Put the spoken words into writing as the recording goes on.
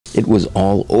It was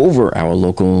all over our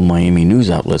local Miami news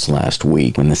outlets last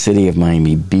week when the city of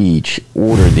Miami Beach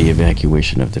ordered the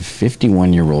evacuation of the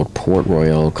 51-year-old Port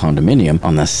Royale Condominium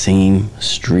on the same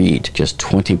street, just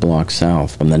 20 blocks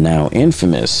south from the now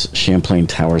infamous Champlain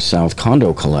Towers South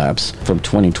condo collapse from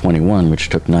 2021, which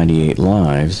took 98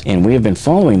 lives. And we have been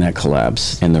following that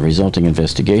collapse and the resulting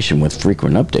investigation with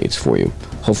frequent updates for you.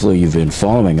 Hopefully you've been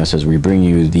following us as we bring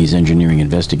you these engineering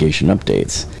investigation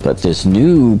updates. But this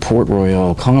new Port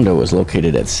Royale condo is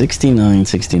located at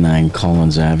 6969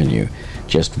 Collins Avenue,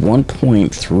 just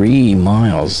 1.3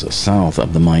 miles south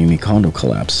of the Miami condo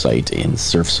collapse site in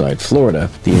Surfside, Florida.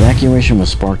 The evacuation was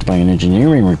sparked by an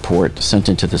engineering report sent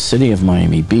into the city of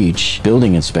Miami Beach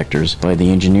building inspectors by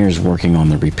the engineers working on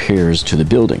the repairs to the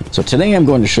building. So today I'm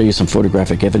going to show you some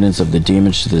photographic evidence of the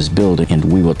damage to this building, and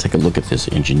we will take a look at this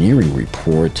engineering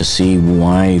report to see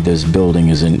why this building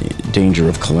is in danger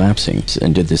of collapsing.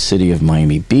 And did the city of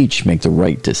Miami Beach make the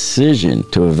right decision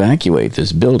to evacuate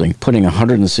this building, putting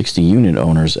 160 unit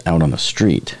owners out on the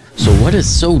street? So what is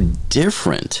so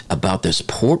different about this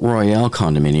Port Royale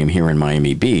condominium here in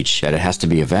Miami Beach that it has to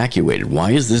be evacuated?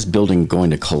 Why is this building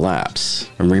going to collapse?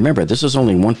 And remember, this is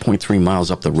only 1.3 miles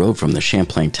up the road from the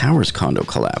Champlain Towers condo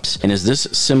collapse. And is this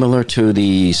similar to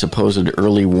the supposed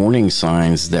early warning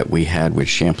signs that we had with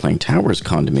Champlain Towers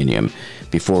condominium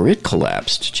before it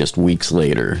collapsed just weeks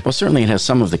later? Well, certainly it has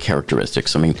some of the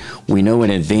characteristics. I mean, we know in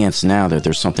advance now that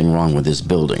there's something wrong with this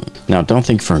building. Now, don't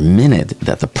think for a minute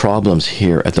that the problems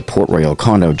here at the Port Royale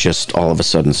condo just all of a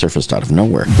sudden surfaced out of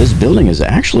nowhere. This building has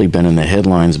actually been in the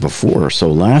headlines before.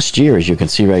 So last year, as you can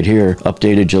see right here,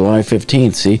 updated July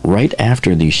 15th, see, right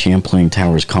after the Champlain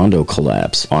Towers condo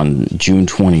collapse on June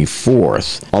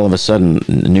 24th, all of a sudden,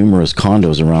 numerous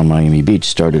condos around Miami Beach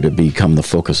started to become the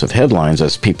focus of headlines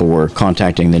as people were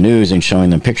contacting the news and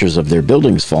showing them pictures of their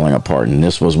buildings falling apart, and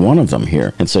this was one of them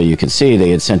here. And so you can see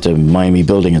they had sent a Miami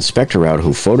building inspector out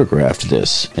who photographed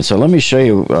this. And so let me show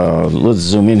you, let's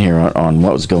zoom in here on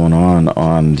what was going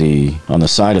on the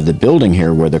side of the building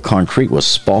here where the concrete was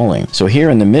spalling. So here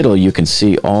in the middle you can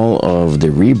see all of the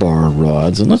rebar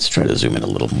rods, and let's try to zoom in a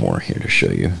little more here to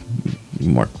show you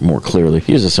more clearly.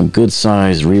 These are some good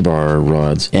sized rebar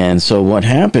rods. And so what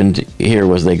happened here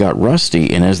was they got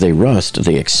rusty, and as they rust,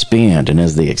 they expand, and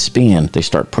as they expand, they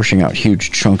start pushing out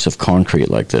huge chunks of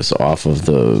concrete like this off of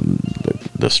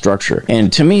the structure.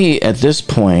 And to me, at this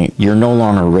point, you're no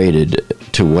longer rated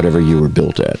to whatever you were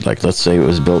built at. Like, let's say it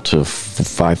was built to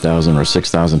 5,000 or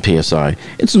 6,000 PSI.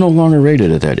 It's no longer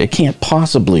rated at that. It can't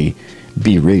possibly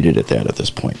be rated at that at this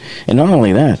point. And not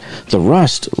only that, the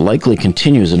rust likely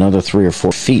continues another 3 or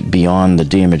 4 feet beyond the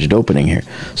damaged opening here.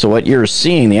 So what you're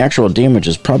seeing, the actual damage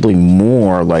is probably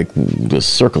more like the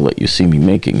circle that you see me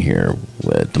making here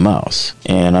with the mouse.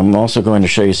 And I'm also going to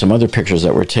show you some other pictures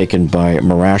that were taken by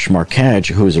Marash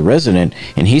Markaj, who is a resident,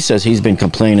 and he says he's been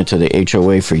complaining to the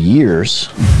HOA for years.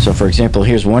 So for example,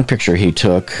 here's one picture he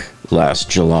took last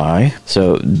July.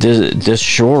 So this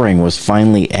shoring was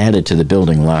finally added to the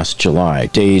building last July,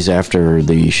 days after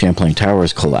the Champlain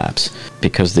Towers collapse,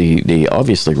 because they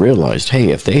obviously realized, hey,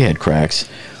 if they had cracks,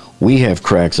 we have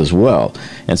cracks as well.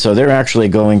 And so they're actually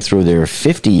going through their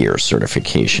 50-year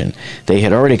certification. They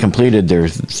had already completed their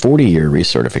 40-year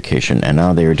recertification, and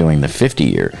now they are doing the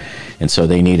 50-year. And so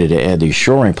they needed to add these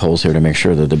shoring poles here to make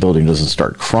sure that the building doesn't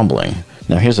start crumbling.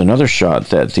 Now here's another shot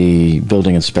that the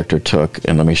building inspector took,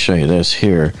 and let me show you this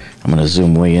here. I'm going to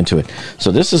zoom way into it.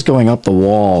 So this is going up the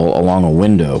wall along a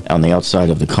window on the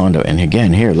outside of the condo. And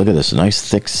again, here, look at this nice,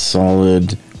 thick,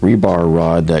 solid rebar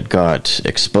rod that got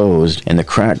exposed, and the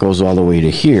crack goes all the way to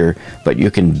here, but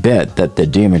you can bet that the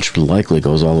damage likely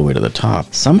goes all the way to the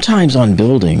top. Sometimes on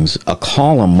buildings, a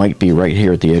column might be right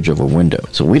here at the edge of a window.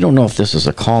 So we don't know if this is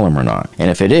a column or not. And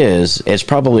if it is, it's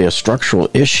probably a structural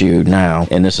issue now,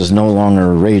 and this is no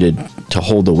longer rated to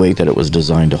hold the weight that it was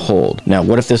designed to hold. Now,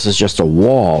 what if this is just a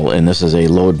wall and this is a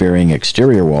load-bearing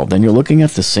exterior wall? Then you're looking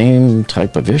at the same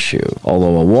type of issue.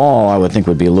 Although a wall, I would think,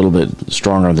 would be a little bit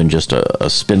stronger than just a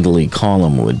spindly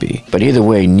column would be. But either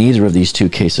way, neither of these two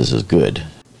cases is good.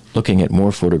 Looking at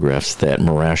more photographs that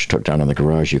Marash took down in the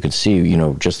garage, you can see, you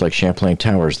know, just like Champlain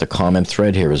Towers, the common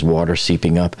thread here is water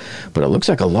seeping up, but it looks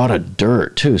like a lot of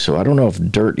dirt too. So I don't know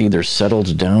if dirt either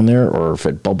settled down there or if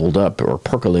it bubbled up or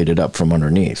percolated up from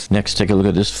underneath. Next, take a look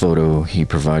at this photo he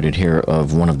provided here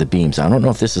of one of the beams. I don't know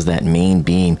if this is that main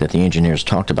beam that the engineers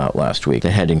talked about last week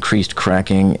that had increased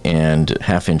cracking and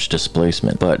half-inch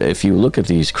displacement. But if you look at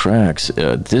these cracks,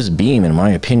 this beam, in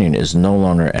my opinion, is no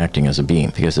longer acting as a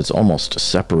beam because it's almost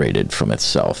separated separated from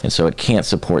itself. And so it can't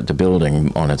support the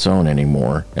building on its own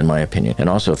anymore, in my opinion. And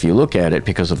also, if you look at it,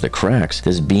 because of the cracks,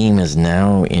 this beam is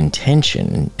now in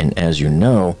tension. And as you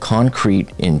know, concrete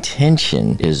in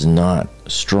tension is not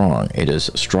strong. It is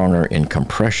stronger in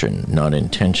compression, not in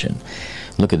tension.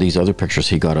 Look at these other pictures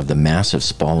he got of the massive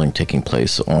spalling taking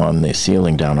place on the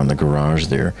ceiling down on the garage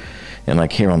there. And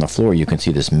like here on the floor, you can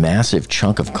see this massive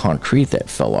chunk of concrete that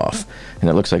fell off.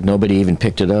 And it looks like nobody even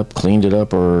picked it up, cleaned it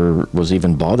up, or was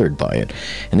even bothered by it.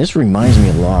 And this reminds me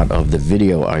a lot of the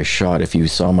video I shot. If you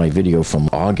saw my video from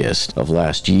August of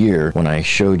last year, when I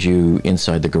showed you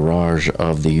inside the garage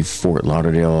of the Fort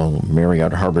Lauderdale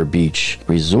Marriott Harbor Beach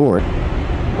Resort.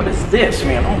 What is this,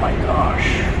 man? Oh my gosh.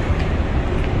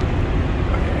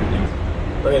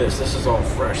 Okay. Look at this. This is all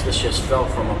fresh. This just fell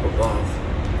from up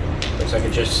above. Looks like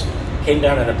it just came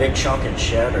down in a big chunk and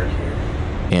shattered here.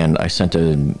 And I sent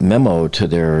a memo to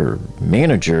their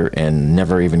manager and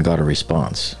never even got a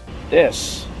response.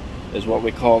 This is what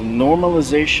we call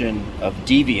normalization of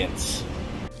deviance.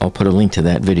 I'll put a link to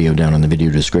that video down in the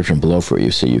video description below for you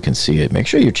so you can see it. Make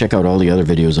sure you check out all the other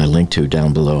videos I linked to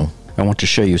down below. I want to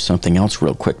show you something else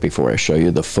real quick before I show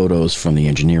you the photos from the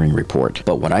engineering report.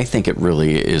 But what I think it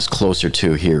really is closer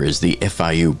to here is the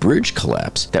FIU bridge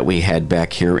collapse that we had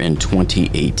back here in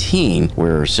 2018,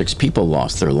 where 6 people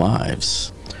lost their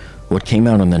lives. What came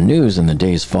out in the news in the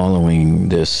days following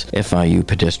this FIU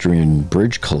pedestrian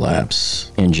bridge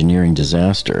collapse engineering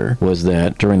disaster was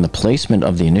that during the placement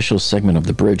of the initial segment of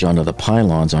the bridge onto the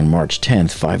pylons on March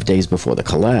 10th, 5 days before the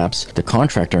collapse, the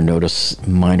contractor noticed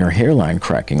minor hairline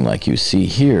cracking like you see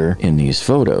here in these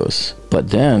photos. But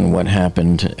then what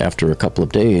happened after a couple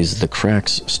of days, the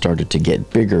cracks started to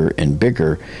get bigger and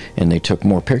bigger, and they took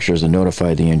more pictures and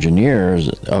notified the engineers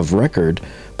of record,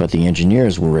 but the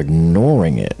engineers were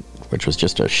ignoring it, which was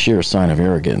just a sheer sign of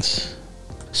arrogance.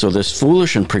 So this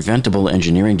foolish and preventable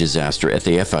engineering disaster at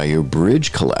the FIU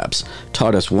bridge collapse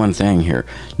taught us one thing here: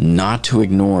 not to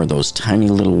ignore those tiny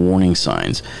little warning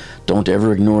signs. Don't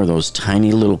ever ignore those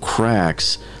tiny little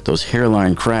cracks, those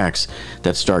hairline cracks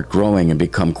that start growing and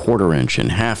become 1/4 inch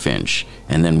and 1/2 inch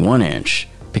and then 1 inch.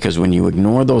 Because when you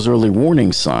ignore those early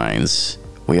warning signs,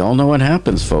 we all know what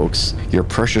happens, folks. Your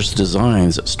precious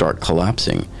designs start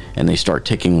collapsing, and they start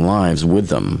taking lives with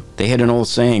them. They had an old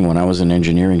saying when I was in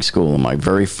engineering school, in my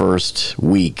very first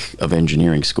week of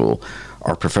engineering school.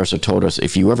 Our professor told us,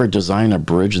 if you ever design a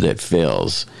bridge that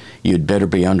fails, you'd better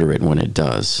be under it when it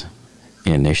does.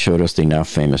 And they showed us the now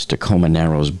famous Tacoma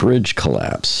Narrows Bridge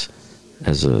collapse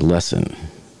as a lesson.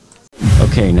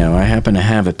 Okay, now I happen to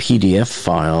have a PDF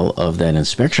file of that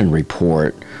inspection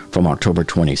report from October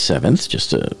 27th,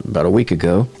 just about a week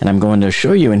ago, and I'm going to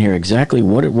show you in here exactly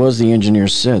what it was the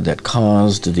engineers said that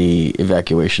caused the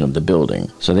evacuation of the building.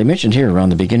 So they mentioned here around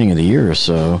the beginning of the year or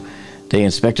so, they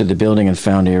inspected the building and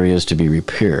found areas to be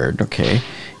repaired, okay,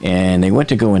 and they went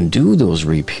to go and do those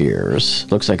repairs.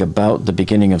 Looks like about the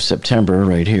beginning of September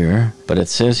right here, but it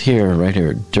says here, right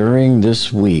here, during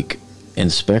this week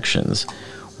inspections,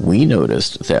 we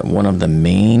noticed that one of the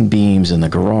main beams in the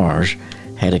garage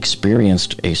had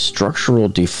experienced a structural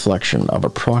deflection of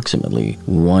approximately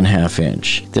 1/2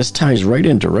 inch. This ties right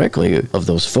in directly of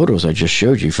those photos I just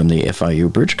showed you from the FIU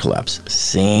bridge collapse.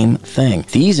 Same thing.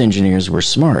 These engineers were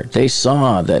smart. They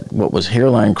saw that what was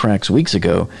hairline cracks weeks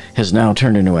ago has now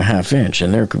turned into a 1/2 inch,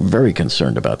 and they're very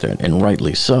concerned about that, and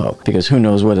rightly so, because who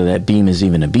knows whether that beam is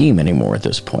even a beam anymore at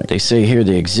this point. They say here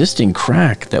the existing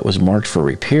crack that was marked for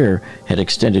repair had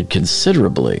extended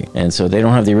considerably, and so they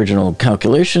don't have the original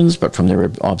calculations, but from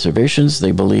their observations,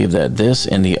 they believe that this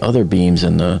and the other beams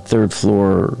in the 3rd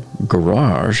floor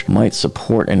garage might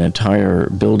support an entire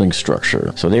building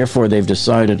structure. So therefore, they've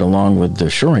decided, along with the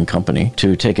shoring company,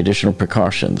 to take additional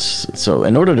precautions. So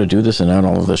in order to do this and add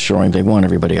all of the shoring, they want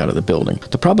everybody out of the building.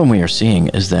 The problem we are seeing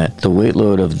is that the weight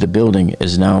load of the building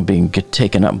is now being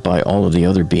taken up by all of the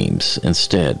other beams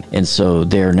instead. And so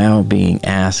they're now being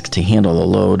asked to handle a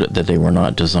load that they were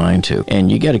not designed to. And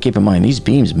you got to keep in mind, these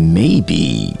beams may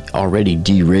be already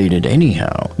derated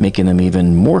anyhow, making them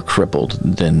even more crippled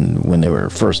than when they were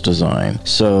first designed.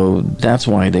 So that's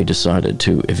why they decided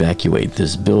to evacuate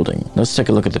this building. Let's take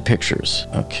a look at the pictures.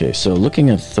 Okay, so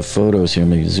looking at the photos here,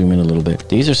 let me zoom in a little bit.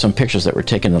 These are some pictures that were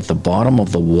taken at the bottom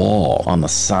of the wall on the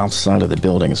south side of the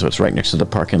building, so it's right next to the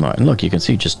parking lot. And look, you can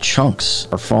see just chunks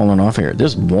are falling off here.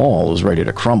 This wall is ready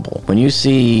to crumble. When you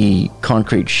see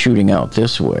concrete shooting out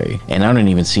this way, and I don't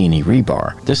even see any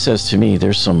rebar, this says to me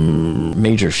there's some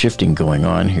major shifting going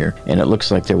on here, and it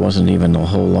looks like there wasn't even a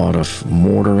whole lot of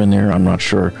mortar in there. I'm not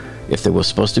sure if there was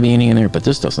supposed to be any in there, but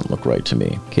this doesn't look right to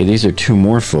me. Okay, these are two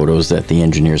more photos that the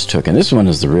engineers took, and this one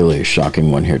is the really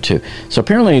shocking one here too. So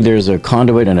apparently there's a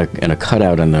conduit and a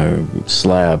cutout on the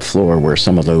slab floor where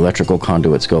some of the electrical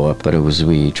conduits go up, but as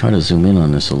we try to zoom in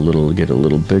on this a little, get a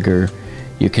little bigger,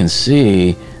 you can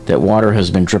see that water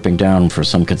has been dripping down for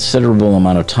some considerable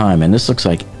amount of time, and this looks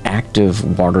like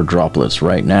active water droplets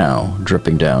right now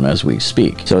dripping down as we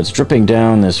speak. So it's dripping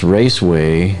down this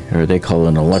raceway, or they call it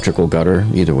an electrical gutter,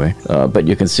 either way, but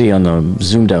you can see on the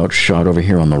zoomed out shot over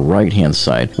here on the right hand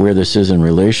side where this is in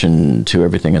relation to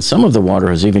everything, and some of the water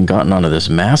has even gotten onto this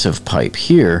massive pipe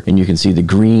here, and you can see the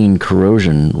green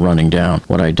corrosion running down.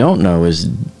 What I don't know is,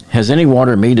 has any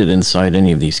water made it inside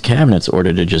any of these cabinets, or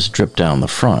did it just drip down the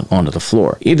front onto the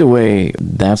floor? Either way,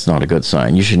 that's not a good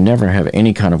sign. You should never have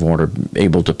any kind of water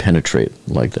able to penetrate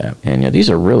like that. And yeah, these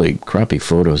are really crappy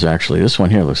photos, actually. This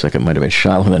one here looks like it might have been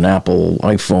shot with an Apple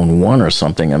iPhone 1 or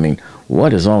something. I mean,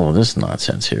 what is all of this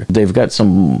nonsense here? They've got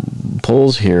some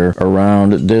poles here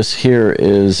around. This here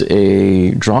is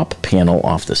a drop panel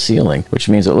off the ceiling, which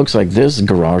means it looks like this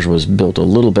garage was built a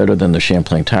little better than the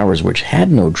Champlain Towers, which had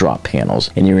no drop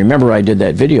panels. And you remember I did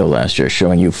that video last year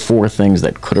showing you 4 things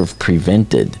that could have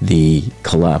prevented the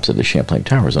collapse of the Champlain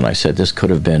Towers, and I said this could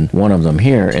have been one of them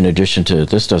here, in addition to,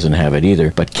 this doesn't have it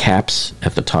either, but caps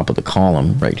at the top of the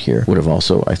column right here would have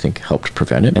also, I think, helped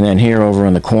prevent it. And then here over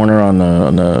in the corner on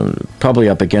the probably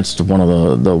up against one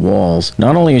of the walls,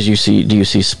 not only as do you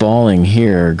see spalling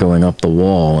here going up the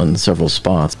wall in several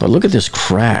spots, but look at this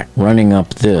crack running up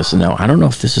this. Now, I don't know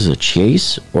if this is a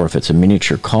chase or if it's a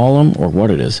miniature column or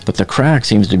what it is, but the crack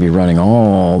seems to be running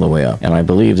all the way up, and I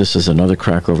believe this is another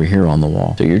crack over here on the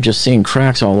wall. So you're just seeing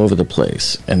cracks all over the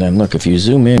place. And then look, if you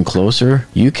zoom in closer,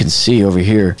 you can see over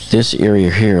here, this area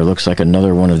here looks like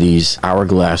another one of these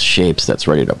hourglass shapes that's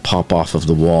ready to pop off of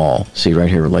the wall. See right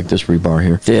here, like this rebar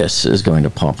here, this is going to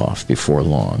pop off before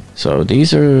long. So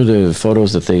these are the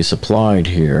photos that they supplied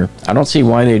here. I don't see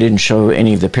why they didn't show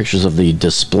any of the pictures of the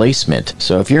displacement.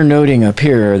 So if you're noting up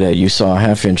here that you saw a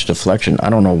half-inch deflection, I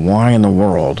don't know why in the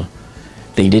world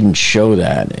they didn't show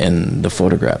that in the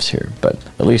photographs here, but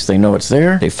at least they know it's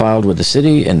there. They filed with the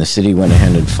city, and the city went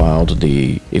ahead and filed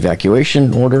the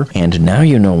evacuation order. And now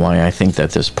you know why I think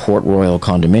that this Port Royale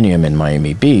Condominium in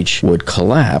Miami Beach would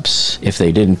collapse if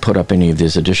they didn't put up any of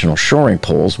these additional shoring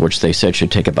poles, which they said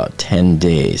should take about 10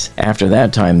 days. After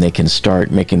that time, they can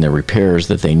start making the repairs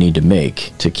that they need to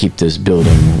make to keep this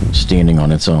building standing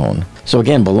on its own. So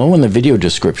again, below in the video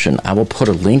description, I will put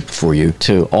a link for you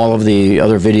to all of the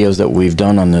other videos that we've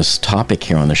done on this topic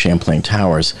here on the Champlain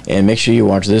Towers. And make sure you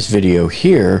watch this video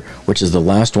here, which is the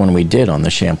last one we did on the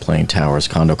Champlain Towers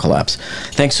condo collapse.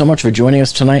 Thanks so much for joining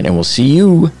us tonight, and we'll see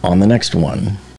you on the next one.